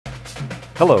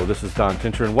Hello, this is Don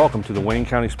Tincher and welcome to the Wayne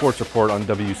County Sports Report on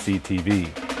WCTV.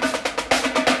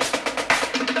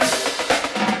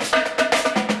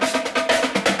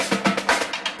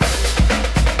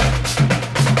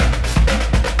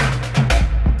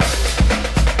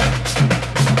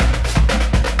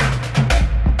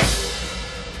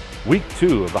 Week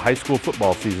 2 of the high school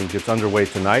football season gets underway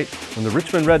tonight when the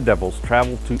Richmond Red Devils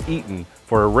travel to Eaton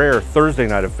for a rare Thursday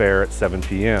night affair at 7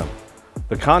 p.m.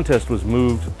 The contest was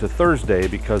moved to Thursday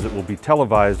because it will be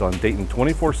televised on Dayton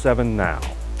 24/7 now.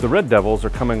 The Red Devils are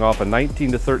coming off a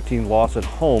 19-13 loss at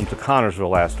home to Connorsville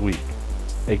last week.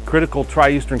 A critical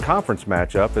Tri-Eastern Conference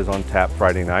matchup is on tap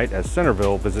Friday night as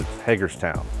Centerville visits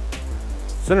Hagerstown.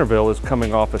 Centerville is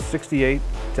coming off a 68-8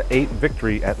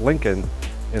 victory at Lincoln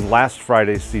in last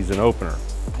Friday's season opener.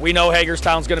 We know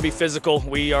Hagerstown's going to be physical.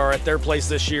 We are at their place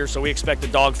this year, so we expect a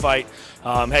dogfight.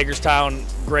 Hagerstown,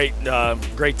 great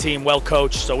team, well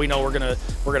coached. So we know we're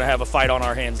gonna have a fight on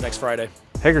our hands next Friday.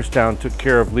 Hagerstown took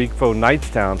care of league foe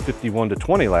Knightstown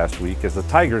 51-20 last week as the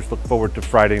Tigers look forward to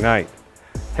Friday night.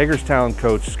 Hagerstown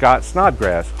coach Scott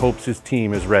Snodgrass hopes his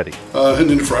team is ready. Heading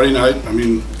into Friday night, I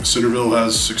mean, Centerville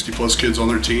has 60+ kids on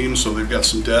their team, so they've got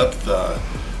some depth.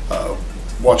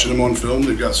 Watching them on film,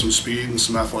 they've got some speed and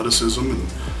some athleticism, and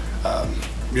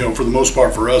you know, for the most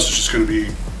part for us, it's just going to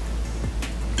be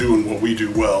doing what we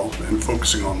do well and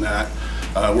focusing on that.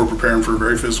 We're preparing for a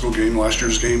very physical game. Last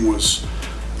year's game was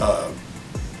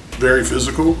very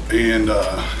physical, and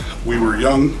we were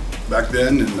young back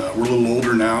then, and we're a little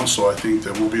older now, so I think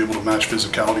that we'll be able to match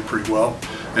physicality pretty well,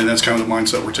 and that's kind of the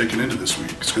mindset we're taking into this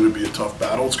week. It's going to be a tough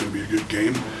battle. It's going to be a good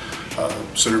game.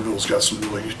 Centerville's got some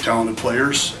really talented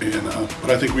players, and but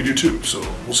I think we do too, so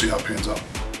we'll see how it pans out.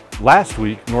 Last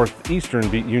week, Northeastern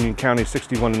beat Union County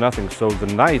 61-0, so the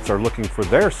Knights are looking for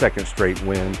their second straight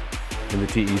win in the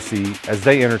TEC as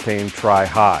they entertain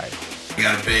Tri-High. We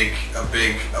got a big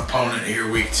opponent here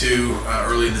week 2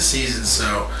 early in the season,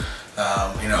 so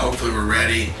you know, hopefully we're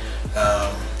ready.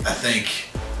 I think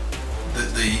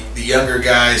the younger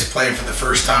guys playing for the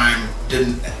first time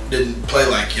didn't play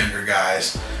like younger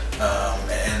guys.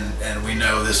 And we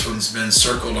know this one's been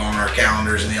circled on our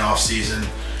calendars in the off season.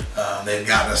 They've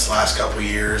gotten us the last couple of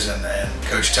years, and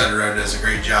Coach Tutterow does a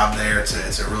great job there.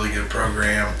 It's a really good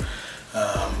program.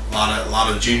 A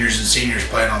lot of juniors and seniors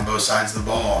playing on both sides of the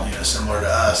ball, you know, similar to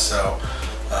us. So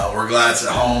we're glad it's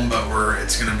at home, but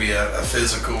it's going to be a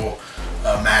physical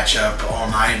matchup all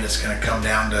night, and it's going to come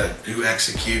down to who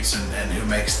executes and who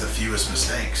makes the fewest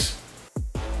mistakes.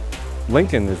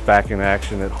 Lincoln is back in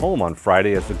action at home on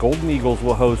Friday as the Golden Eagles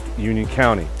will host Union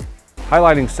County.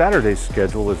 Highlighting Saturday's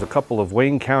schedule is a couple of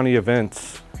Wayne County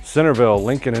events. Centerville,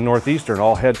 Lincoln, and Northeastern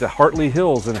all head to Hartley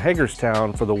Hills in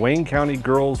Hagerstown for the Wayne County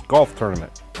Girls Golf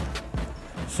Tournament.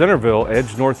 Centerville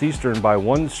edged Northeastern by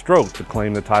 1 stroke to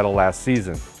claim the title last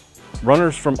season.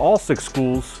 Runners from all 6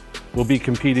 schools will be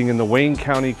competing in the Wayne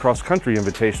County Cross Country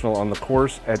Invitational on the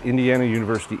course at Indiana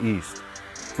University East.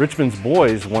 Richmond's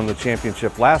boys won the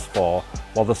championship last fall,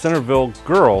 while the Centerville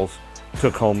girls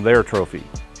took home their trophy.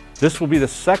 This will be the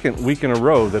 2nd week in a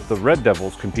row that the Red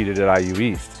Devils competed at IU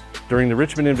East. During the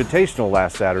Richmond Invitational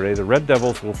last Saturday, the Red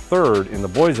Devils were 3rd in the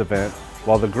boys event,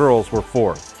 while the girls were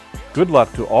 4th. Good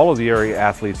luck to all of the area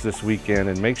athletes this weekend,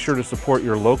 and make sure to support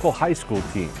your local high school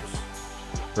teams.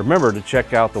 Remember to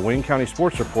check out the Wayne County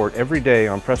Sports Report every day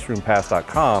on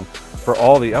PressRoomPass.com for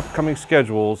all the upcoming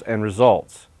schedules and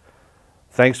results.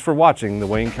 Thanks for watching the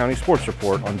Wayne County Sports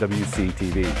Report on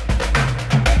WCTV.